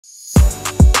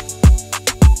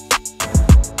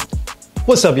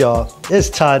What's up, y'all? It's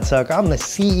Todd Tucker. I'm the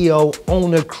CEO,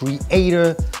 owner,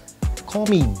 creator. Call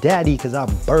me daddy because I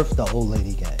birthed the old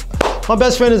lady gang. My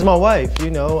best friend is my wife, you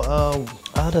know.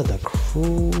 Out of the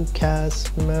crew,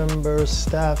 cast members,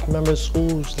 staff members,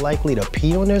 who's likely to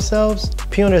pee on themselves?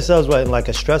 Pee on themselves, what, in like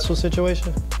a stressful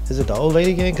situation? Is it the old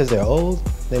lady gang because they're old?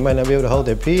 They might not be able to hold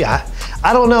their pee. I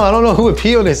don't know. I don't know who would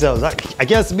pee on themselves. I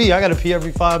guess me. I gotta pee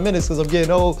every 5 minutes because I'm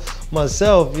getting old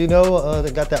myself, you know.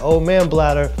 They got that old man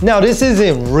bladder. Now, this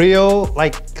isn't real,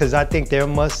 like, because I think they're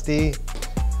musty.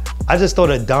 I just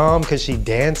thought of Dom because she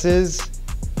dances.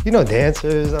 You know,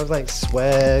 dancers, I was like,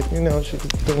 sweat, you know, she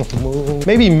doing the move.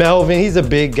 Maybe Melvin, he's a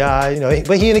big guy, you know,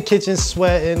 but he in the kitchen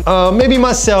sweating. Maybe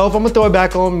myself, I'm gonna throw it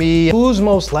back on me. Who's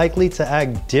most likely to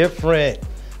act different?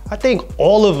 I think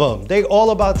all of them. They all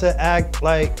about to act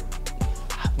like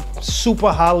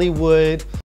super Hollywood,